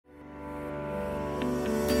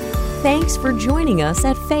Thanks for joining us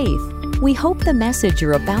at Faith. We hope the message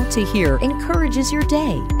you're about to hear encourages your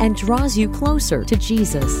day and draws you closer to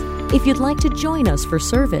Jesus. If you'd like to join us for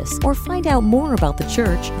service or find out more about the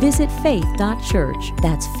church, visit faith.church.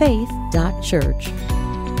 That's faith.church.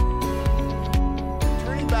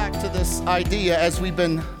 Turning back to this idea as we've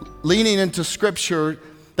been leaning into Scripture,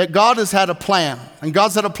 that God has had a plan. And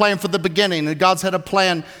God's had a plan for the beginning. And God's had a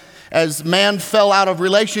plan as man fell out of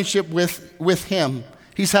relationship with Him.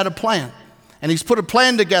 He's had a plan. And He's put a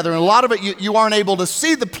plan together, and a lot of it you aren't able to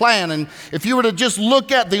see the plan. And if you were to just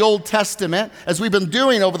look at the Old Testament, as we've been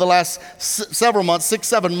doing over the last several months,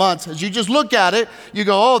 6-7 months, as you just look at it, you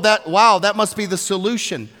go, that must be the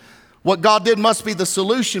solution. What God did must be the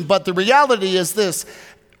solution. But the reality is this: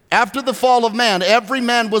 after the fall of man, every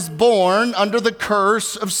man was born under the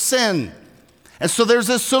curse of sin. And so there's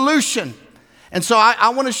a solution. And so I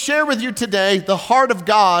want to share with you today the heart of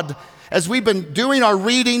God. As we've been doing our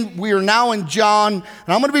reading, we are now in John, and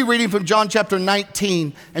I'm going to be reading from John chapter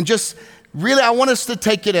 19, and just really, I want us to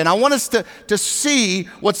take it in. I want us to see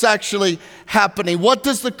what's actually happening. What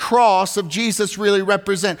does the cross of Jesus really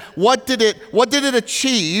represent? What did it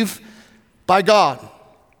achieve by God?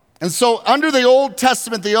 And so under the Old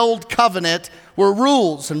Testament, the Old Covenant, were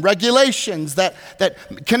rules and regulations that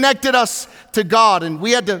connected us to God, and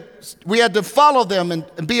we had to follow them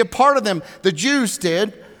and be a part of them. The Jews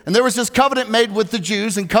did. And there was this covenant made with the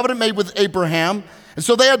Jews and covenant made with Abraham. And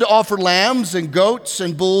so they had to offer lambs and goats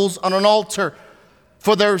and bulls on an altar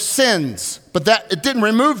for their sins. But it didn't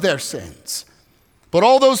remove their sins. But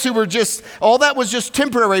all that was just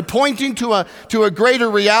temporary, pointing to a greater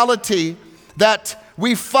reality that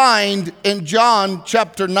we find in John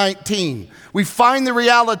chapter 19. We find the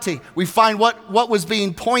reality. We find what was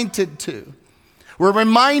being pointed to. We're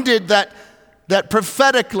reminded that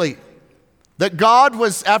prophetically, that God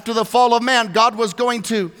was, after the fall of man, God was going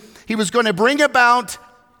to bring about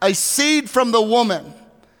a seed from the woman.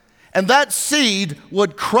 And that seed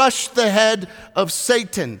would crush the head of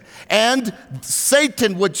Satan. And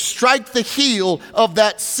Satan would strike the heel of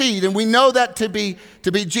that seed. And we know that to be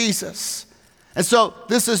Jesus. And so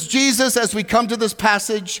this is Jesus as we come to this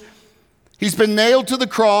passage. He's been nailed to the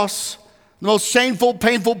cross, the most shameful,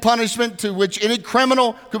 painful punishment to which any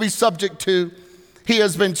criminal could be subject to. He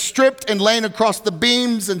has been stripped and laid across the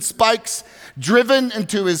beams and spikes, driven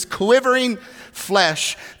into His quivering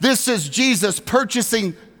flesh. This is Jesus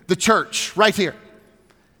purchasing the church right here.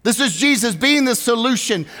 This is Jesus being the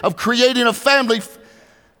solution of creating a family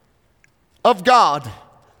of God,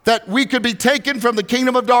 that we could be taken from the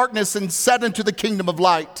kingdom of darkness and set into the kingdom of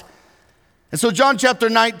light. And so John chapter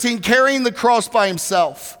 19, carrying the cross by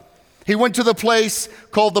Himself, He went to the place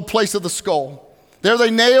called the place of the skull. There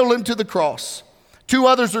they nailed Him to the cross. 2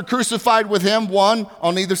 others were crucified with Him, one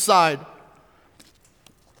on either side,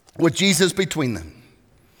 with Jesus between them.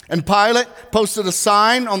 And Pilate posted a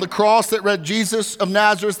sign on the cross that read, "Jesus of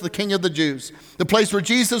Nazareth, the King of the Jews." The place where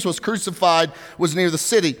Jesus was crucified was near the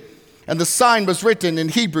city, and the sign was written in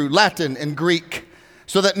Hebrew, Latin, and Greek,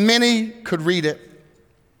 so that many could read it.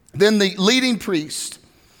 Then the leading priest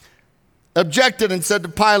objected and said to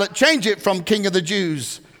Pilate, "Change it from King of the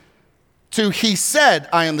Jews to he said,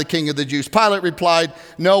 'I am the King of the Jews.'" Pilate replied,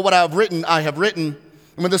 "No, what I have written, I have written."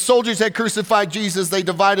 And when the soldiers had crucified Jesus, they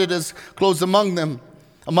divided His clothes among them,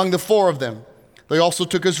 among the 4 of them. They also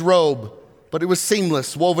took His robe, but it was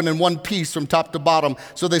seamless, woven in one piece from top to bottom.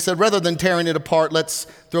 So they said, rather than tearing it apart, let's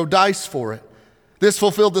throw dice for it. This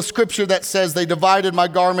fulfilled the scripture that says, "They divided my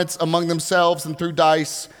garments among themselves and threw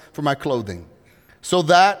dice for my clothing." So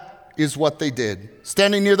that is what they did.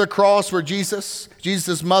 Standing near the cross were Jesus'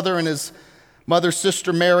 mother and His mother's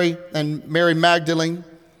sister Mary and Mary Magdalene.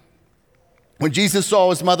 When Jesus saw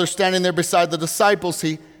His mother standing there beside the disciples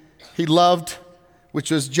he loved,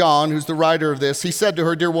 which was John, who's the writer of this, He said to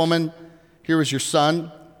her, "Dear woman, here is your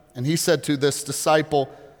son." And He said to this disciple,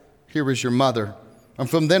 "Here is your mother." And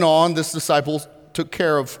from then on, this disciple took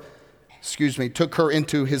her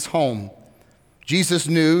into his home. Jesus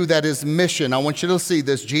knew that His mission, I want you to see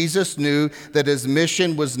this, Jesus knew that His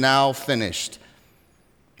mission was now finished.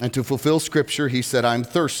 And to fulfill scripture, He said, "I'm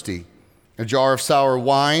thirsty." A jar of sour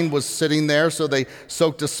wine was sitting there, so they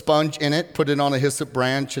soaked a sponge in it, put it on a hyssop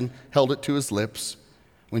branch, and held it to His lips.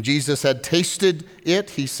 When Jesus had tasted it,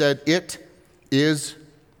 He said, "It is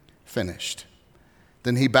finished."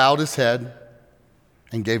 Then He bowed His head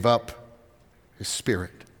and gave up His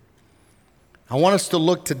spirit. I want us to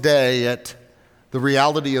look today at the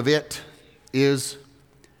reality of it is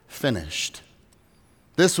finished.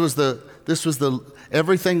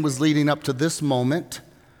 Everything was leading up to this moment.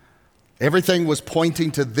 Everything was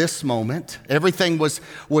pointing to this moment. Everything was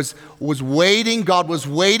waiting. God was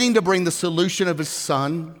waiting to bring the solution of his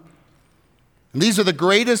Son. And these are the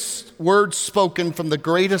greatest words spoken from the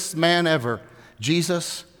greatest man ever,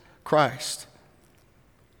 Jesus Christ.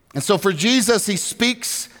 And so for Jesus, he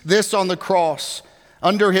speaks this on the cross.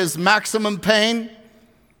 Under his maximum pain,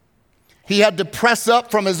 he had to press up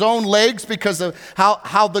from his own legs because of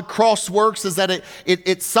how the cross works is that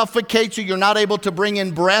it suffocates you. You're not able to bring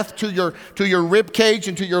in breath to your rib cage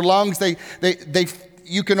and to your lungs.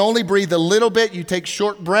 You can only breathe a little bit. You take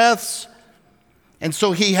short breaths. And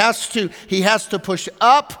so he has to push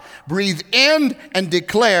up, breathe in, and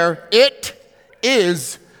declare, "It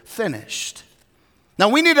is finished." Now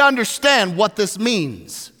we need to understand what this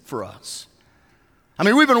means for us. I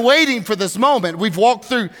mean, we've been waiting for this moment. We've walked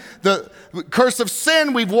through the curse of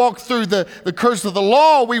sin. We've walked through the curse of the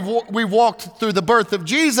law. We've walked through the birth of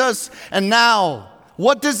Jesus. And now,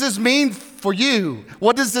 what does this mean for you?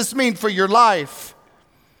 What does this mean for your life?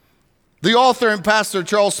 The author and pastor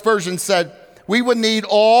Charles Spurgeon said, "We would need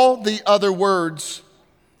all the other words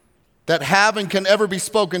that have and can ever be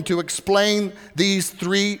spoken to explain these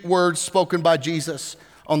three words spoken by Jesus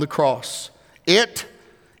on the cross. It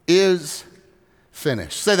is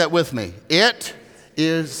finished." Say that with me. It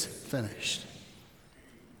is finished.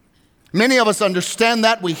 Many of us understand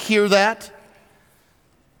that. We hear that.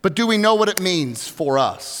 But do we know what it means for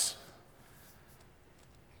us?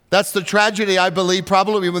 That's the tragedy, I believe,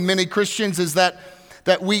 probably with many Christians, is that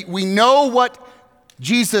we know what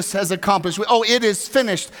Jesus has accomplished. Oh, it is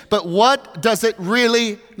finished. But what does it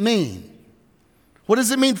really mean? What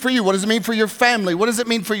does it mean for you? What does it mean for your family? What does it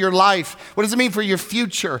mean for your life? What does it mean for your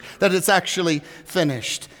future that it's actually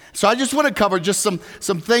finished? So I just want to cover just some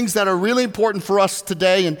things that are really important for us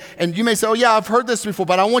today. And you may say, "Oh yeah, I've heard this before,"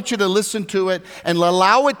 but I want you to listen to it and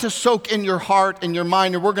allow it to soak in your heart and your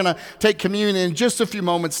mind. And we're going to take communion in just a few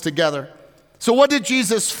moments together. So what did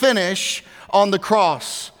Jesus finish on the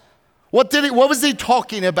cross? What was he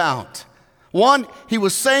talking about? One, he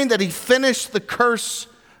was saying that he finished the curse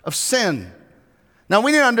of sin. Now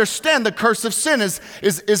we need to understand the curse of sin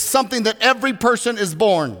is something that every person is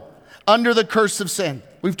born under the curse of sin.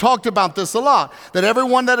 We've talked about this a lot, that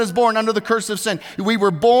everyone that is born under the curse of sin, we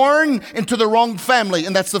were born into the wrong family,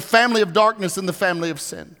 and that's the family of darkness and the family of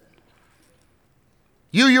sin.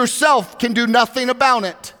 You yourself can do nothing about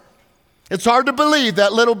it. It's hard to believe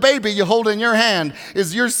that little baby you hold in your hand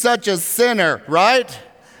you're such a sinner, right?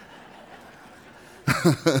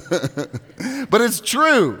 But it's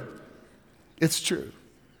true. It's true.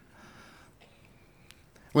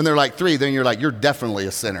 When they're like 3, then you're like, "You're definitely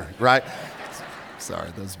a sinner," right?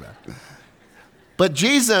 Sorry, that's bad. But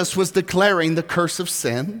Jesus was declaring the curse of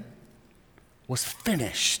sin was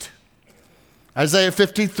finished. Isaiah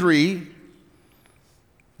 53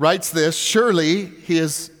 writes this, "Surely he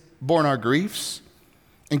has borne our griefs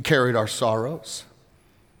and carried our sorrows.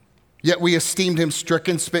 Yet we esteemed him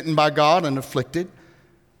stricken, smitten by God, and afflicted.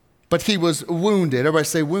 But he was wounded." Everybody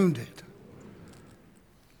say wounded.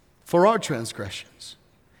 "For our transgressions.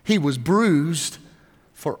 He was bruised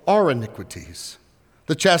for our iniquities.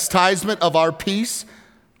 The chastisement of our peace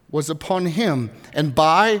was upon him. And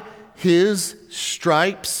by his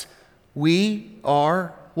stripes we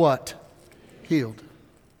are" what? "Healed.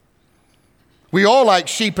 We all like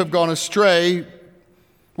sheep have gone astray.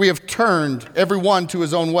 We have turned every one to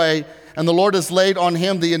his own way. And the Lord has laid on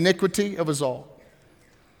him the iniquity of us all."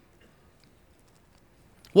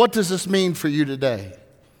 What does this mean for you today?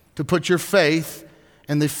 To put your faith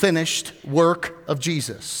in the finished work of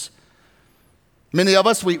Jesus. Many of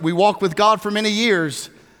us, we walk with God for many years,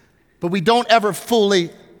 but we don't ever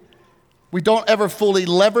fully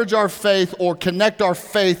leverage our faith or connect our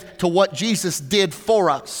faith to what Jesus did for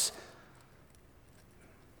us.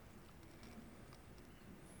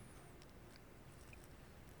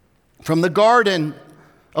 From the garden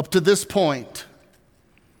up to this point,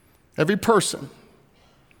 every person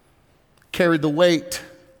carried the weight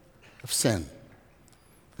of sin.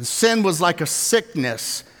 And sin was like a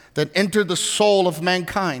sickness that entered the soul of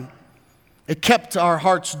mankind. It kept our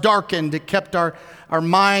hearts darkened. It kept our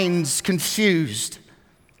minds confused.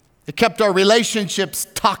 It kept our relationships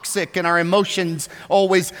toxic and our emotions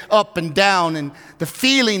always up and down. And the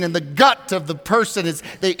feeling in the gut of the person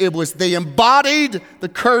they embodied the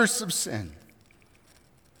curse of sin.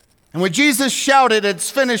 And when Jesus shouted, "It's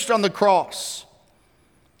finished," on the cross,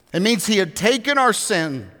 it means he had taken our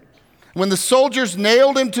sin. When the soldiers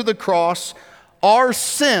nailed him to the cross, our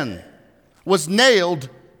sin was nailed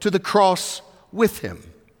to the cross with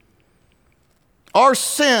him. Our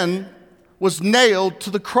sin was nailed to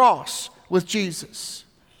the cross with Jesus.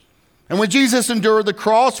 And when Jesus endured the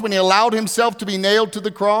cross, when he allowed himself to be nailed to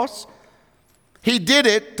the cross, he did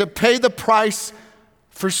it to pay the price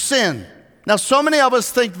for sin. Now, so many of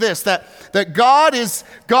us think this, that God is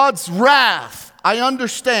God's wrath. I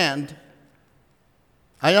understand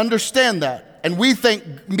that. And we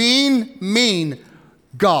think mean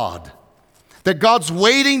God. That God's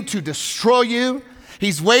waiting to destroy you.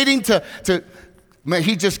 He's waiting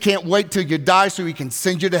he just can't wait till you die so he can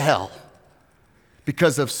send you to hell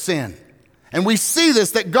because of sin. And we see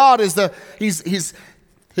this, that God is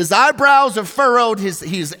his eyebrows are furrowed,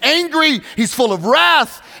 he's angry, he's full of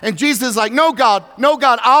wrath. And Jesus is like, no God,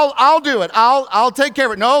 I'll do it. I'll take care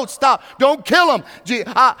of it. No, stop, don't kill him.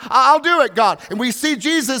 I'll do it, God. And we see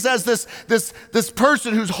Jesus as this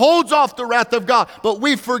person who holds off the wrath of God. But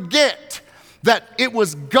we forget that it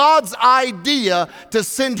was God's idea to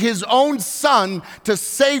send his own son to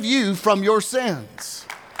save you from your sins.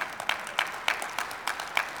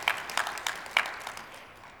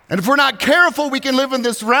 And if we're not careful, we can live in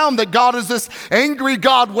this realm that God is this angry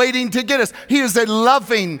God waiting to get us. He is a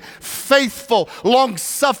loving, faithful,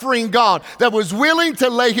 long-suffering God that was willing to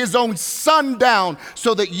lay his own son down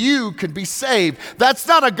so that you could be saved. That's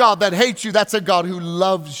not a God that hates you. That's a God who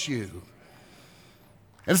loves you.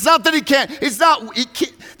 And it's not that he can't,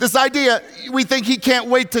 this idea, we think he can't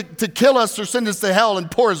wait to kill us or send us to hell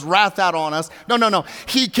and pour his wrath out on us. No.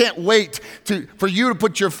 He can't wait for you to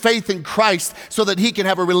put your faith in Christ so that he can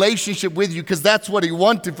have a relationship with you, because that's what he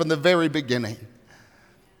wanted from the very beginning.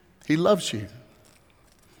 He loves you.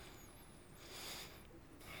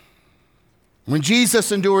 When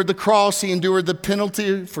Jesus endured the cross, he endured the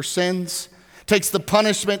penalty for sins, takes the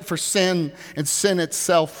punishment for sin, and sin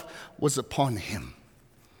itself was upon him.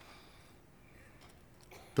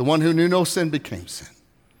 The one who knew no sin became sin.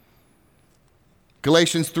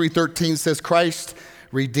 Galatians 3:13 says, Christ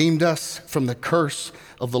redeemed us from the curse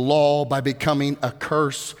of the law by becoming a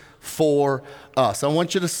curse for us. I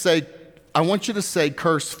want you to say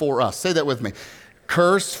curse for us. Say that with me.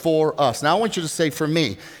 Curse for us. Now I want you to say for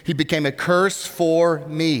me. He became a curse for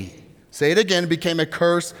me. Say it again. Became a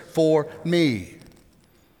curse for me.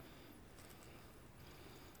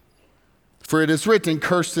 For it is written,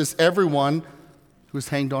 cursed is everyone who was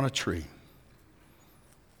hanged on a tree.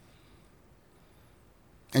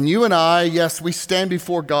 And you and I, yes, we stand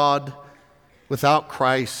before God without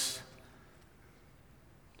Christ,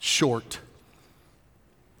 short.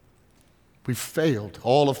 We've failed.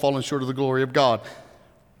 All have fallen short of the glory of God.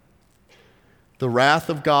 The wrath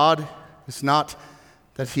of God is not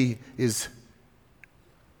that he is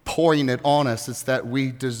pouring it on us, it's that we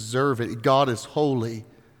deserve it. God is holy,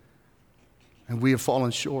 and we have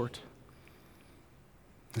fallen short.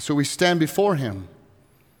 And so we stand before him,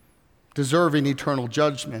 deserving eternal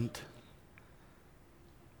judgment.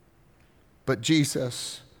 But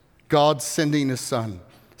Jesus, God sending his son,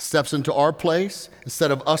 steps into our place.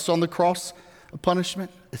 Instead of us on the cross of punishment,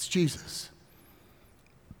 it's Jesus.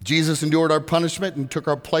 Jesus endured our punishment and took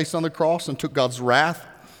our place on the cross and took God's wrath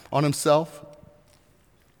on himself.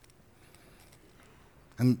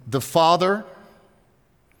 And the Father,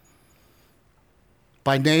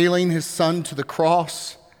 by nailing his son to the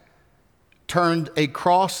cross, turned a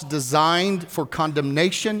cross designed for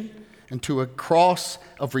condemnation into a cross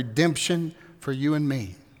of redemption for you and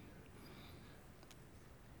me.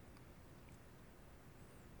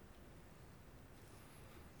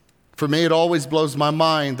 For me, it always blows my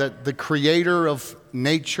mind that the creator of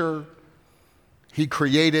nature, he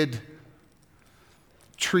created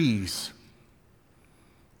trees.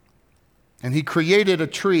 And he created a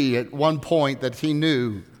tree at one point that he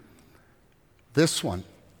knew this one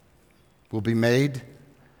will be made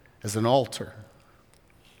as an altar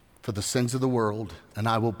for the sins of the world, and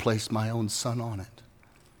I will place my own son on it.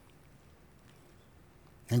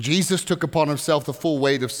 And Jesus took upon himself the full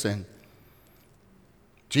weight of sin.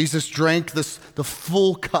 Jesus drank the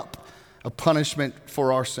full cup of punishment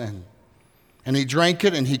for our sin. And he drank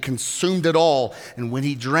it and he consumed it all. And when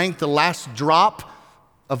he drank the last drop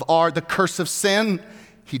of the curse of sin,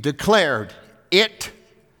 he declared, it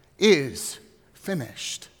is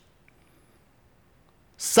finished.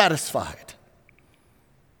 Satisfied.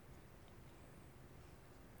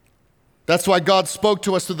 That's why God spoke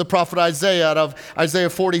to us through the prophet Isaiah out of Isaiah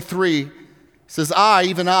 43. It says, I,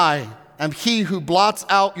 even I, am he who blots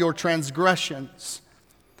out your transgressions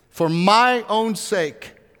for my own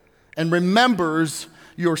sake and remembers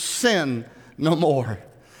your sin no more.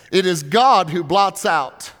 It is God who blots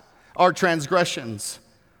out our transgressions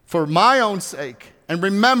for my own sake and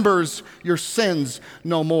remembers your sins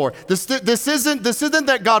no more. This isn't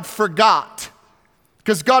that God forgot,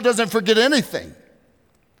 because God doesn't forget anything.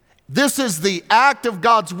 This is the act of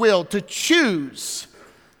God's will to choose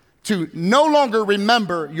to no longer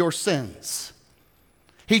remember your sins.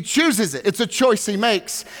 He chooses it. It's a choice he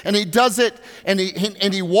makes. And he does it, and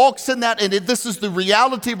he walks in that. And this is the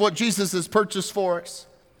reality of what Jesus has purchased for us.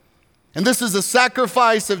 And this is a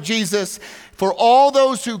sacrifice of Jesus for all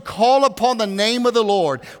those who call upon the name of the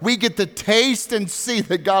Lord. We get to taste and see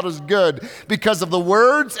that God is good because of the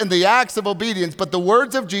words and the acts of obedience. But the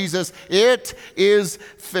words of Jesus, it is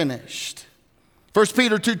finished. 1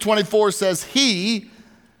 Peter 2:24 says, He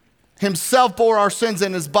himself bore our sins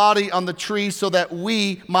in his body on the tree so that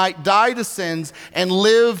we might die to sins and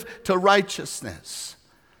live to righteousness.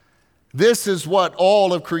 This is what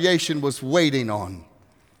all of creation was waiting on.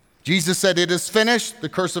 Jesus said, it is finished, the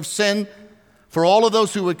curse of sin. For all of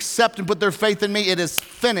those who accept and put their faith in me, it is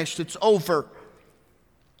finished, it's over.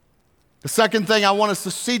 The second thing I want us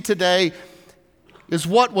to see today is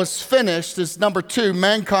what was finished is number 2,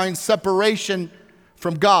 mankind's separation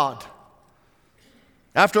from God.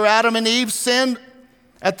 After Adam and Eve sinned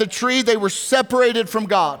at the tree, they were separated from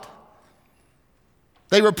God.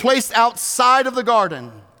 They were placed outside of the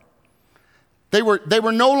garden. They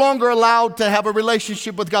were no longer allowed to have a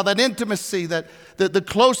relationship with God. That intimacy, the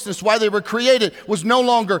closeness, why they were created, was no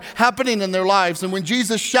longer happening in their lives. And when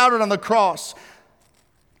Jesus shouted on the cross,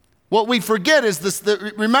 what we forget is this.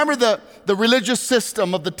 Remember the religious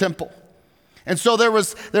system of the temple. And so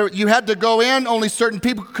you had to go in. Only certain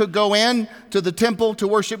people could go in to the temple to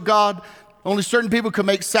worship God. Only certain people could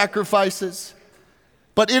make sacrifices.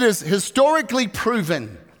 But it is historically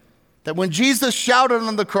proven that when Jesus shouted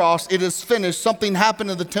on the cross, it is finished, something happened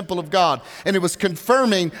in the temple of God. And it was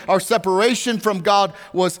confirming our separation from God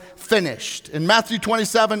was finished. In Matthew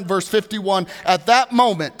 27, verse 51, at that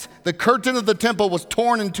moment, the curtain of the temple was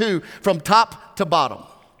torn in two from top to bottom.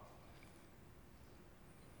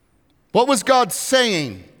 What was God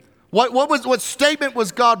saying? What statement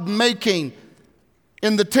was God making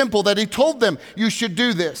in the temple that he told them, you should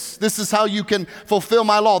do this. This is how you can fulfill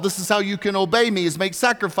my law. This is how you can obey me, is make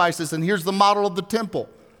sacrifices. And here's the model of the temple.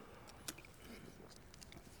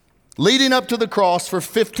 Leading up to the cross for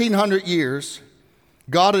 1,500 years,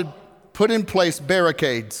 God had put in place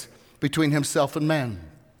barricades between himself and man.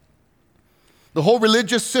 The whole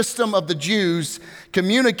religious system of the Jews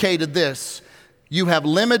communicated this. You have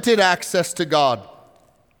limited access to God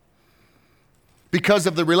because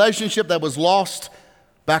of the relationship that was lost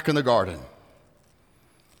back in the garden.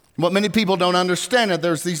 What many people don't understand is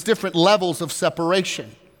there's these different levels of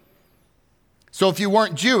separation. So if you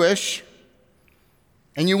weren't Jewish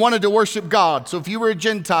and you wanted to worship God, so if you were a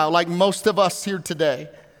Gentile like most of us here today,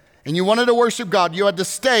 and you wanted to worship God, you had to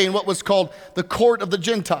stay in what was called the court of the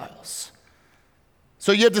Gentiles.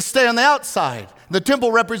 So you had to stay on the outside. The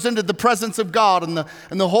temple represented the presence of God and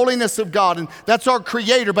the holiness of God, and that's our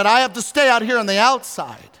Creator, but I have to stay out here on the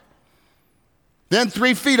outside. Then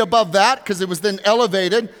 3 feet above that, because it was then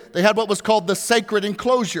elevated, they had what was called the sacred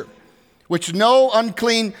enclosure, which no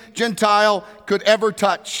unclean Gentile could ever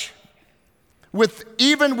touch,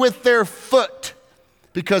 even with their foot,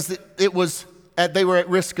 because they were at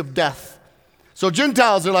risk of death. So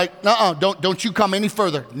Gentiles are like, don't you come any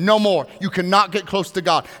further. No more. You cannot get close to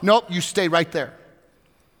God. Nope, you stay right there.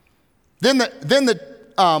 Then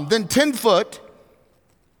 10 foot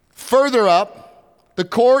further up, the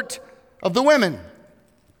court of the women.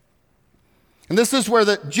 And this is where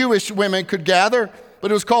the Jewish women could gather,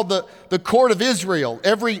 but it was called the court of Israel.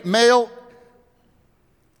 Every male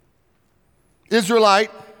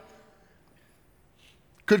Israelite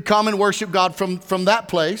could come and worship God from that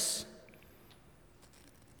place,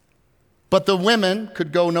 but the women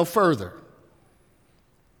could go no further.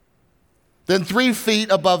 Then 3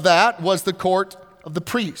 feet above that was the court of the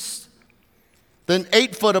priests. Then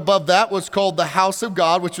 8 foot above that was called the house of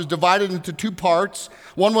God, which was divided into 2 parts.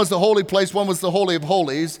 One was the holy place, one was the holy of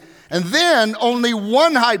holies. And then only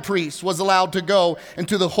one high priest was allowed to go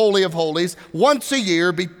into the holy of holies once a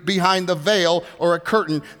year behind the veil or a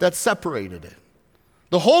curtain that separated it.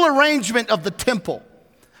 The whole arrangement of the temple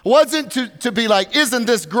wasn't to be like, isn't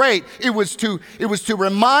this great? It was to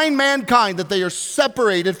remind mankind that they are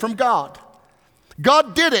separated from God.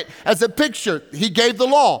 God did it as a picture. He gave the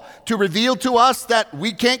law to reveal to us that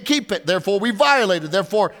we can't keep it. Therefore, we violated.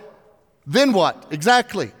 Therefore, then what?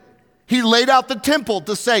 Exactly. He laid out the temple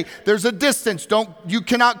to say, there's a distance. You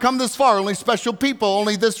cannot come this far. Only special people,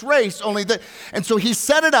 only this race, only that. And so he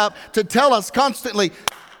set it up to tell us constantly,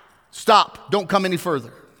 stop, don't come any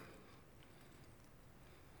further.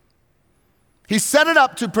 He set it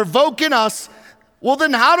up to provoke in us, well,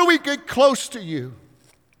 then how do we get close to you?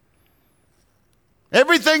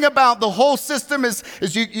 Everything about the whole system is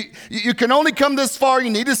you can only come this far. You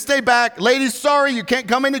need to stay back. Ladies, sorry, you can't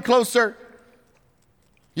come any closer.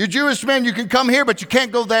 You Jewish men, you can come here, but you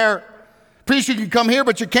can't go there. Priest, you can come here,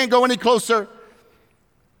 but you can't go any closer.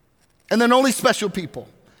 And then only special people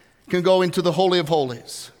can go into the Holy of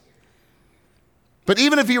Holies. But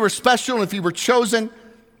even if you were special and if you were chosen,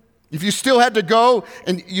 if you still had to go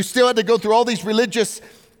and you still had to go through all these religious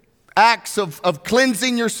acts of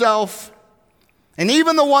cleansing yourself, and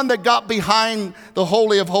even the one that got behind the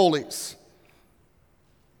Holy of Holies,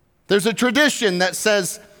 there's a tradition that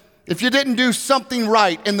says if you didn't do something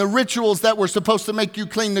right in the rituals that were supposed to make you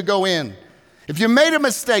clean to go in, if you made a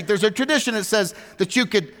mistake, there's a tradition that says that you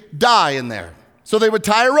could die in there. So they would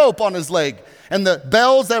tie a rope on his leg, and the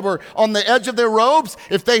bells that were on the edge of their robes,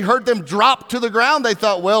 if they heard them drop to the ground, they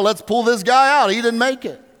thought, well, let's pull this guy out. He didn't make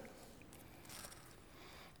it.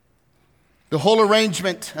 The whole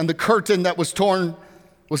arrangement and the curtain that was torn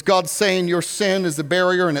was God saying your sin is a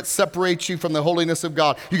barrier and it separates you from the holiness of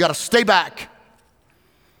God. You got to stay back.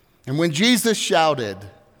 And when Jesus shouted,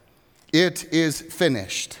 "It is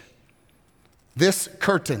finished," this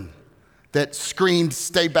curtain that screamed,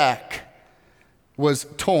 "Stay back," was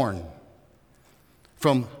torn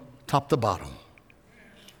from top to bottom.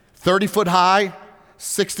 30 foot high,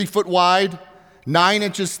 60 foot wide, 9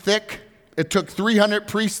 inches thick. It took 300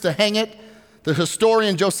 priests to hang it. The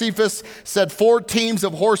historian Josephus said 4 teams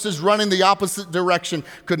of horses running the opposite direction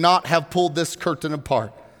could not have pulled this curtain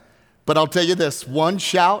apart. But I'll tell you this, one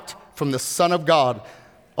shout from the Son of God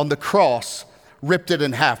on the cross ripped it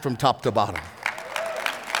in half from top to bottom.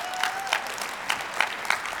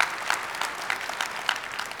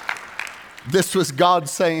 This was God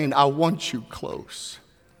saying, I want you close.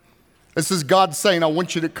 This is God saying, I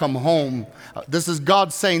want you to come home. This is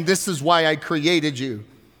God saying, this is why I created you.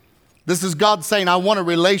 This is God saying, I want a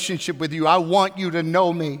relationship with you. I want you to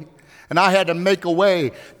know me. And I had to make a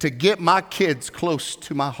way to get my kids close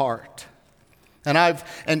to my heart. And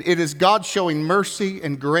it is God showing mercy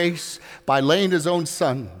and grace by laying his own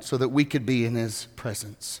son so that we could be in his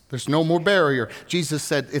presence. There's no more barrier. Jesus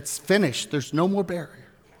said, it's finished. There's no more barrier.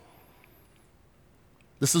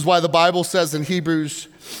 This is why the Bible says in Hebrews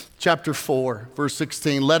chapter 4, verse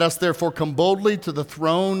 16, let us therefore come boldly to the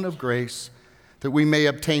throne of grace that we may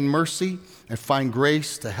obtain mercy and find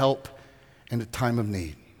grace to help in a time of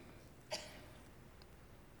need.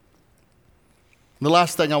 The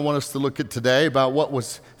last thing I want us to look at today about what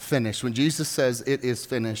was finished. When Jesus says it is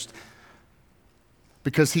finished,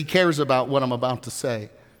 because he cares about what I'm about to say.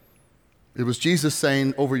 It was Jesus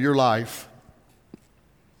saying over your life,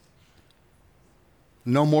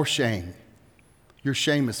 no more shame. Your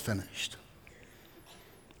shame is finished.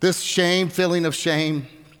 This shame, feeling of shame,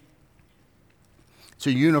 it's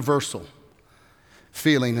a universal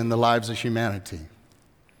feeling in the lives of humanity.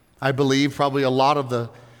 I believe probably a lot of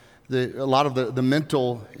the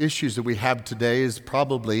mental issues that we have today is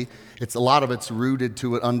probably, a lot of it's rooted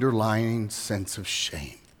to an underlying sense of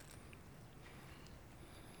shame.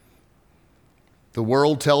 The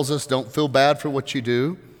world tells us don't feel bad for what you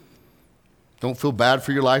do. Don't feel bad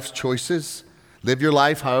for your life's choices. Live your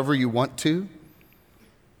life however you want to.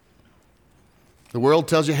 The world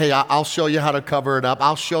tells you, hey, I'll show you how to cover it up.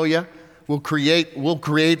 I'll show you. We'll create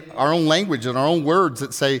our own language and our own words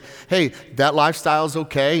that say, hey, that lifestyle is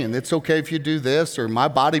okay, and it's okay if you do this, or my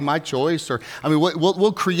body, my choice,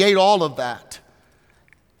 we'll create all of that.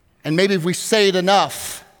 And maybe if we say it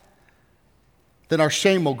enough, then our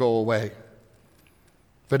shame will go away.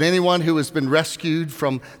 But anyone who has been rescued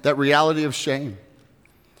from that reality of shame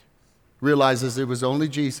realizes it was only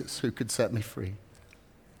Jesus who could set me free.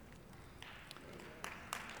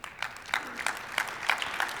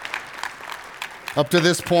 Up to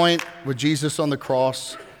this point, with Jesus on the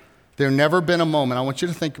cross, there had never been a moment, I want you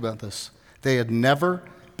to think about this, there had never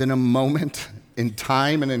been a moment in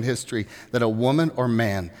time and in history that a woman or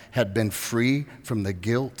man had been free from the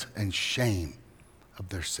guilt and shame of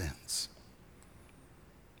their sins.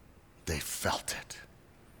 They felt it.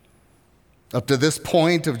 Up to this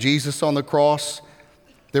point of Jesus on the cross,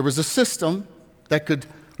 there was a system that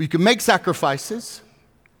you could make sacrifices,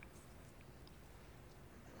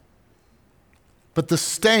 but the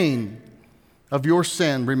stain of your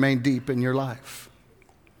sin remained deep in your life.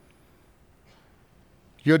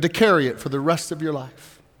 You had to carry it for the rest of your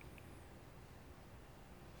life.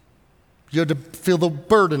 You had to feel the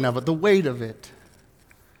burden of it, the weight of it.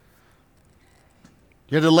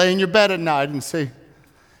 You had to lay in your bed at night and say,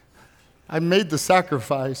 I made the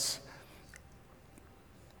sacrifice,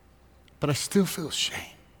 but I still feel shame.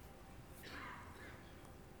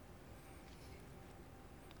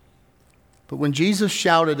 But when Jesus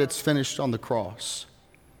shouted, "It's finished," on the cross,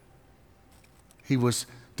 he was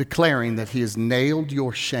declaring that he has nailed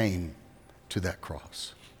your shame to that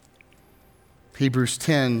cross. Hebrews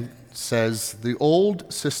 10 says, the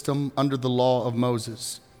old system under the law of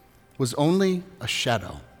Moses was only a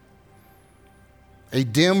shadow, a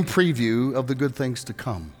dim preview of the good things to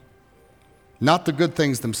come, not the good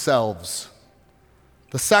things themselves.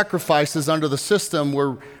 The sacrifices under the system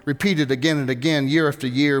were repeated again and again, year after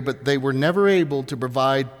year, but they were never able to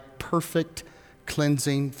provide perfect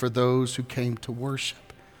cleansing for those who came to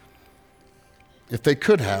worship. If they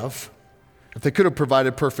could have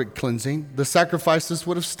provided perfect cleansing, the sacrifices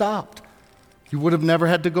would have stopped. You would have never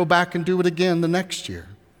had to go back and do it again the next year.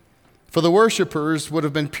 For the worshipers would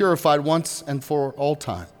have been purified once and for all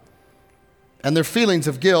time, and their feelings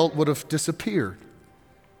of guilt would have disappeared.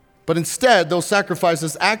 But instead, those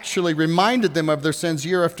sacrifices actually reminded them of their sins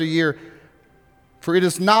year after year, for it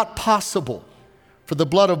is not possible for the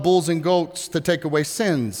blood of bulls and goats to take away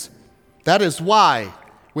sins. That is why,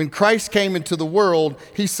 when Christ came into the world,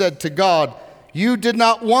 he said to God, "You did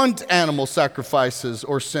not want animal sacrifices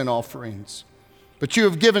or sin offerings, but you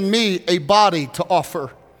have given me a body to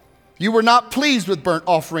offer. You were not pleased with burnt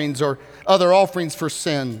offerings or other offerings for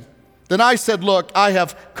sin. Then I said, look, I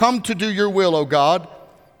have come to do your will, O God.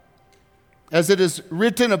 As it is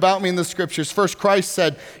written about me in the scriptures." First, Christ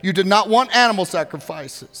said, "You did not want animal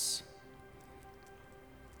sacrifices."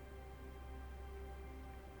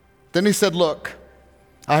 Then he said, "Look,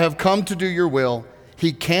 I have come to do your will."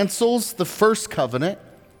 He cancels the first covenant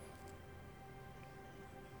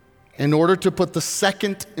in order to put the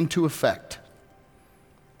second into effect.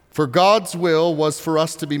 For God's will was for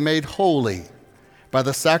us to be made holy by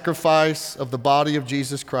the sacrifice of the body of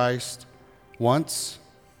Jesus Christ once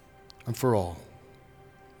and for all.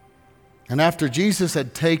 And after Jesus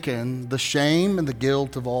had taken the shame and the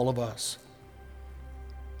guilt of all of us,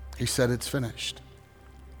 he said, "It's finished."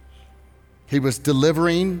 He was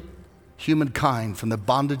delivering humankind from the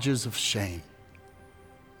bondages of shame.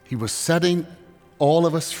 He was setting all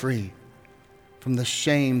of us free from the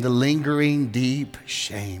shame, the lingering, deep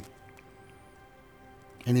shame.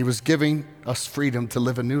 And he was giving us freedom to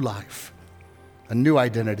live a new life, a new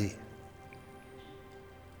identity,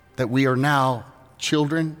 that we are now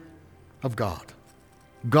children of God.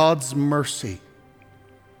 God's mercy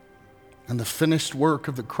and the finished work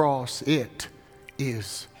of the cross, it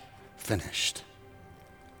is finished.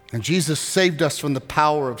 And Jesus saved us from the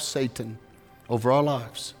power of Satan over our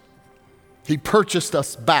lives. He purchased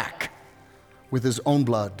us back with his own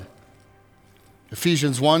blood.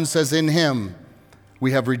 Ephesians 1 says, "In him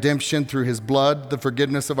we have redemption through his blood, the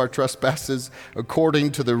forgiveness of our trespasses,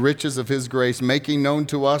 according to the riches of his grace, making known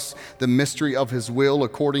to us the mystery of his will,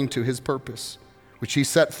 according to his purpose, which he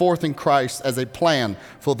set forth in Christ as a plan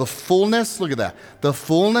for the fullness," look at that, "the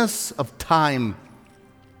fullness of time."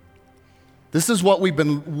 This is what we've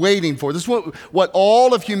been waiting for. This is what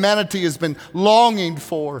all of humanity has been longing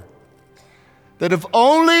for. That if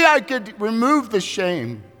only I could remove the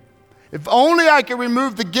shame, if only I could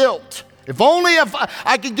remove the guilt, if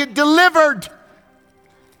I could get delivered.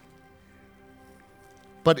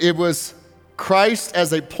 But it was Christ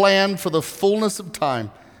as a plan for the fullness of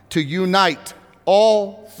time to unite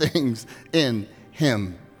all things in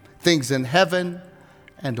him, things in heaven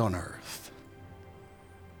and on earth.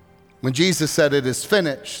 When Jesus said, "It is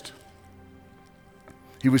finished,"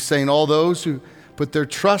 he was saying all those who put their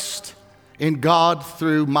trust in God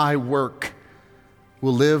through my work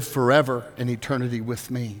will live forever in eternity with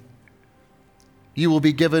me. You will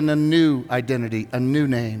be given a new identity, a new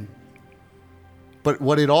name. But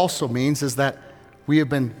what it also means is that we have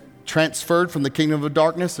been transferred from the kingdom of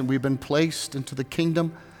darkness and we've been placed into the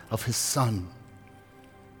kingdom of his Son.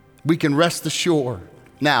 We can rest assured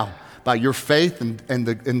now by your faith and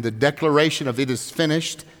the declaration of "it is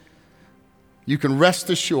finished." You can rest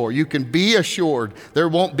assured, you can be assured there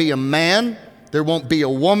won't be a man, there won't be a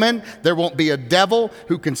woman, there won't be a devil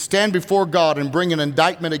who can stand before God and bring an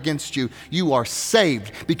indictment against you. You are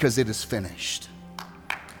saved because it is finished.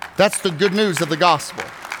 That's the good news of the gospel.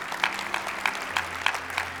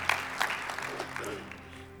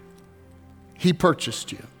 He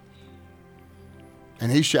purchased you.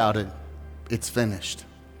 And he shouted, "It's finished."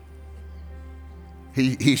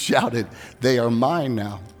 He shouted, "They are mine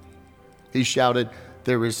now." He shouted,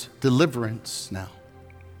 "There is deliverance now."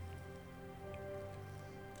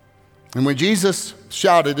 And when Jesus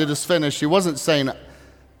shouted, "It is finished," he wasn't saying,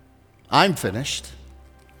 "I'm finished."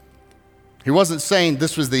 He wasn't saying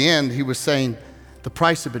this was the end. He was saying the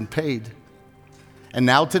price had been paid. And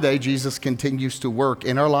now today, Jesus continues to work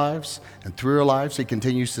in our lives and through our lives. He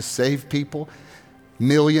continues to save people.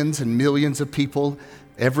 millions and millions of people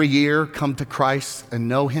every year come to Christ and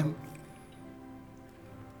know him?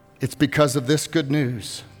 It's because of this good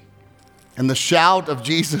news. And the shout of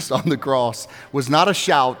Jesus on the cross was not a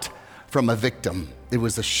shout from a victim. It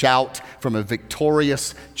was a shout from a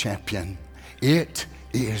victorious champion. It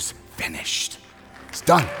is finished. It's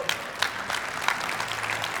done.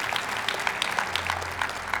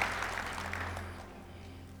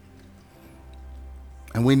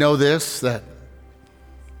 And we know this, that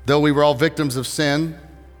though we were all victims of sin,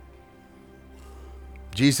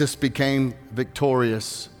 Jesus became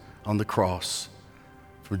victorious on the cross.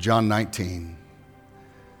 For John 19.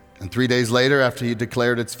 And 3 days later, after he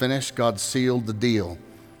declared it's finished, God sealed the deal.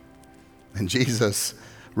 And Jesus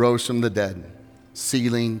rose from the dead,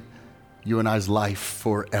 sealing you and I's life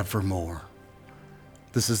forevermore.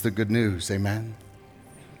 This is the good news, amen?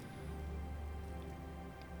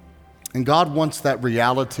 And God wants that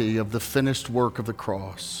reality of the finished work of the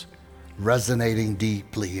cross resonating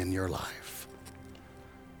deeply in your life.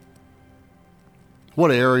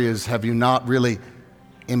 What areas have you not really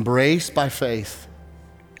embraced by faith?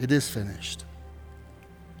 It is finished.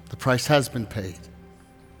 The price has been paid.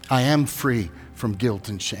 I am free from guilt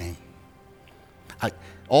and shame.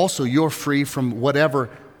 Also, you're free from whatever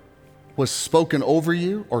was spoken over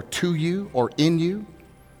you or to you or in you.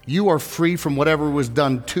 You are free from whatever was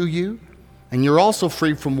done to you, and you're also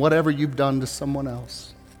free from whatever you've done to someone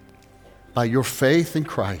else. By your faith in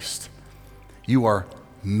Christ, you are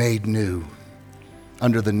made new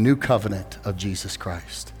under the new covenant of Jesus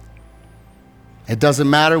Christ. It doesn't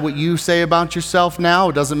matter what you say about yourself now.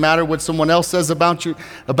 It doesn't matter what someone else says about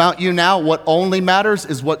you now. What only matters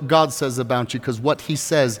is what God says about you, because what he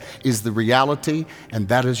says is the reality, and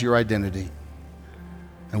that is your identity.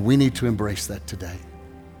 And we need to embrace that today.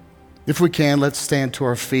 If we can, let's stand to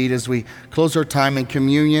our feet as we close our time in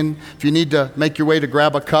communion. If you need to make your way to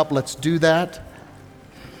grab a cup, let's do that.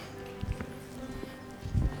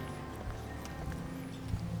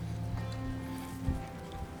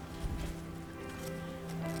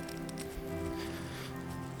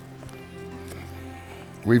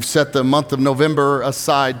 We've set the month of November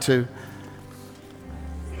aside to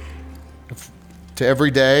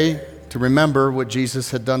every day to remember what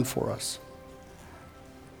Jesus had done for us.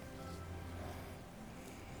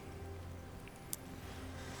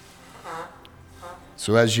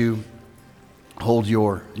 So as you hold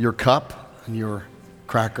your cup and your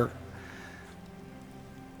cracker,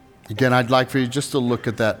 again, I'd like for you just to look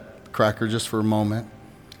at that cracker just for a moment.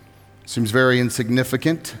 Seems very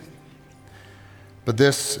insignificant. But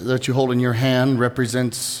this that you hold in your hand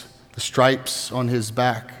represents the stripes on his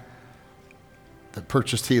back that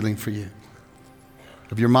purchased healing for you,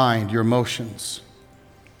 of your mind, your emotions.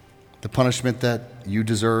 The punishment that you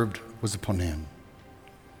deserved was upon him.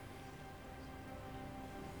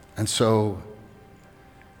 And so,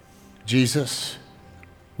 Jesus,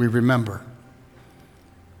 we remember,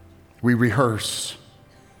 we rehearse,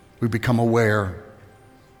 we become aware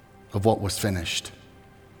of what was finished.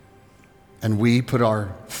 And we put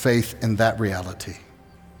our faith in that reality.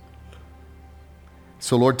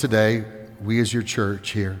 So, Lord, today, we as your church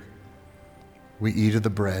here, we eat of the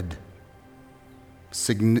bread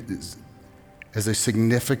as a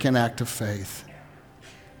significant act of faith.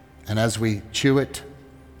 And as we chew it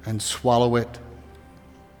and swallow it,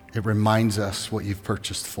 it reminds us what you've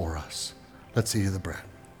purchased for us. Let's eat of the bread.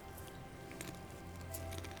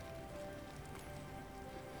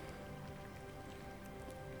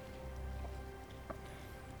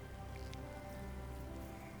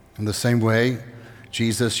 In the same way,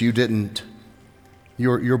 Jesus, you didn't,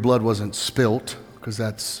 your blood wasn't spilt, because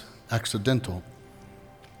that's accidental.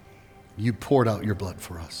 You poured out your blood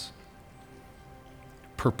for us.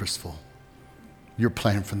 Purposeful. Your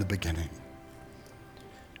plan from the beginning.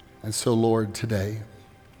 And so, Lord, today,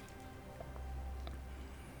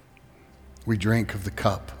 we drink of the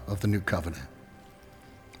cup of the new covenant.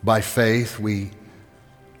 By faith, we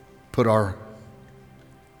put our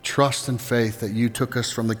trust and faith that you took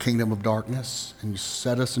us from the kingdom of darkness and you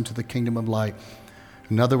set us into the kingdom of light.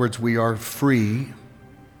 In other words, we are free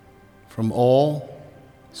from all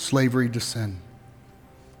slavery to sin.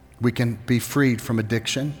 We can be freed from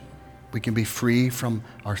addiction. We can be free from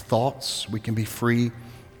our thoughts. We can be free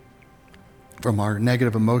from our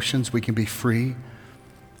negative emotions. We can be free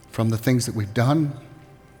from the things that we've done.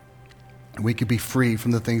 And we can be free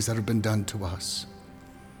from the things that have been done to us.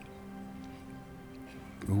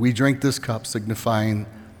 We drink this cup signifying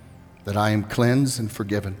that I am cleansed and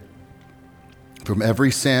forgiven from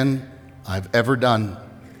every sin I've ever done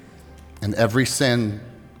and every sin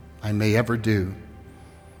I may ever do.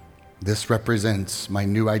 This represents my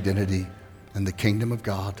new identity in the kingdom of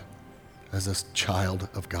God as a child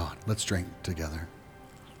of God. Let's drink together.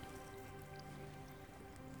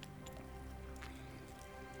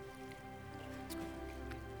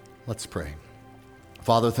 Let's pray.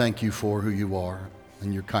 Father, thank you for who you are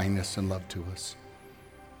and your kindness and love to us.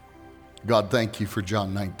 God, thank you for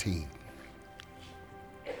John 19.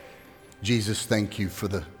 Jesus, thank you for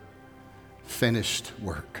the finished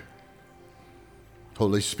work.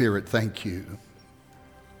 Holy Spirit, thank you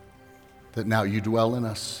that now you dwell in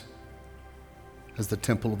us as the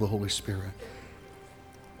temple of the Holy Spirit.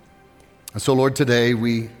 And so, Lord, today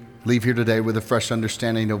we leave here today with a fresh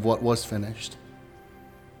understanding of what was finished.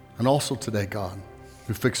 And also today, God,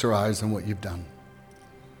 we fix our eyes on what you've done.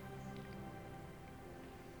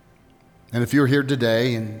 And if you're here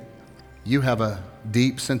today and you have a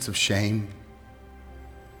deep sense of shame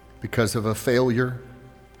because of a failure,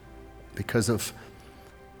 because of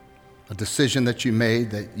a decision that you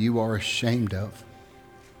made that you are ashamed of,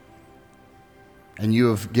 and you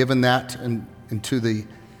have given that into the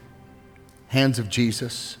hands of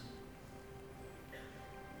Jesus,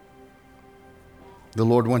 the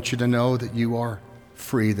Lord wants you to know that you are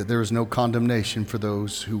free, that there is no condemnation for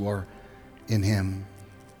those who are in him.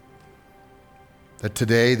 That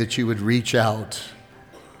today that you would reach out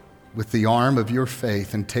with the arm of your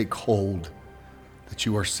faith and take hold, that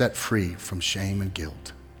you are set free from shame and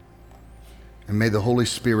guilt. And may the Holy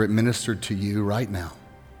Spirit minister to you right now,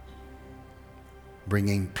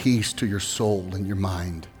 bringing peace to your soul and your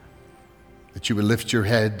mind, that you would lift your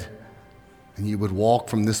head and you would walk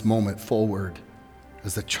from this moment forward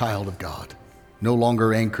as a child of God, no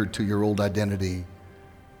longer anchored to your old identity,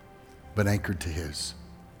 but anchored to his.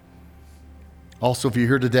 Also, if you're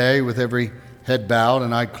here today with every head bowed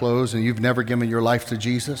and eye closed and you've never given your life to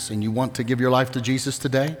Jesus and you want to give your life to Jesus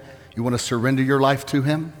today, you want to surrender your life to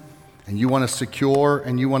him, and you want to secure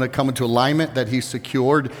and you want to come into alignment that he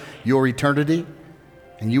secured your eternity,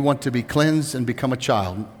 and you want to be cleansed and become a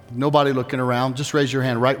child, nobody looking around, just raise your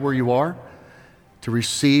hand right where you are to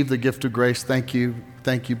receive the gift of grace. Thank you.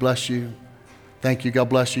 Thank you. Bless you. Thank you. God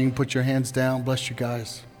bless you. You can put your hands down. Bless you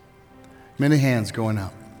guys. Many hands going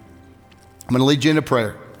up. I'm going to lead you into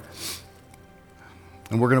prayer.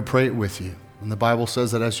 And we're going to pray it with you. And the Bible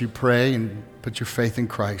says that as you pray and put your faith in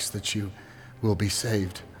Christ, that you will be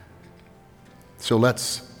saved. So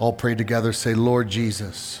let's all pray together. Say, Lord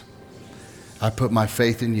Jesus, I put my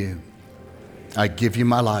faith in you. I give you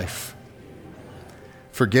my life.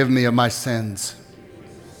 Forgive me of my sins.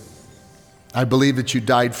 I believe that you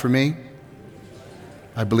died for me.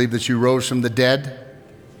 I believe that you rose from the dead.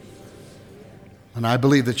 And I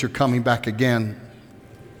believe that you're coming back again.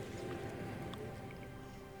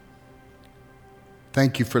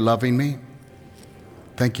 Thank you for loving me.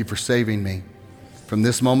 Thank you for saving me. From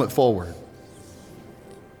this moment forward,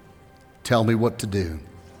 tell me what to do,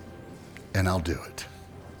 and I'll do it.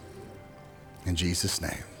 In Jesus'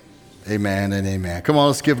 name, amen and amen. Come on,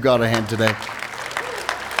 let's give God a hand today.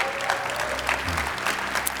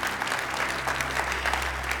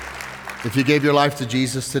 If you gave your life to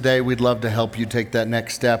Jesus today, we'd love to help you take that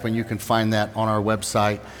next step, and you can find that on our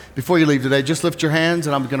website. Before you leave today, just lift your hands,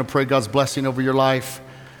 and I'm going to pray God's blessing over your life.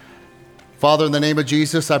 Father, in the name of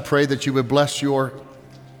Jesus, I pray that you would bless your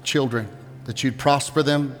children, that you'd prosper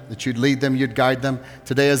them, that you'd lead them, you'd guide them.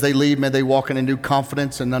 Today as they leave, may they walk in a new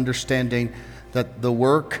confidence and understanding that the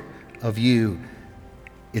work of you,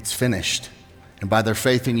 it's finished. And by their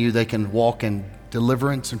faith in you, they can walk in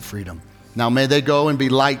deliverance and freedom. Now may they go and be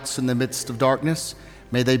lights in the midst of darkness.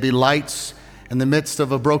 May they be lights in the midst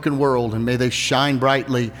of a broken world, and may they shine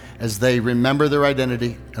brightly as they remember their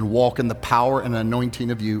identity and walk in the power and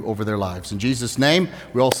anointing of you over their lives. In Jesus' name,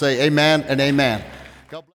 we all say amen and amen. God bless.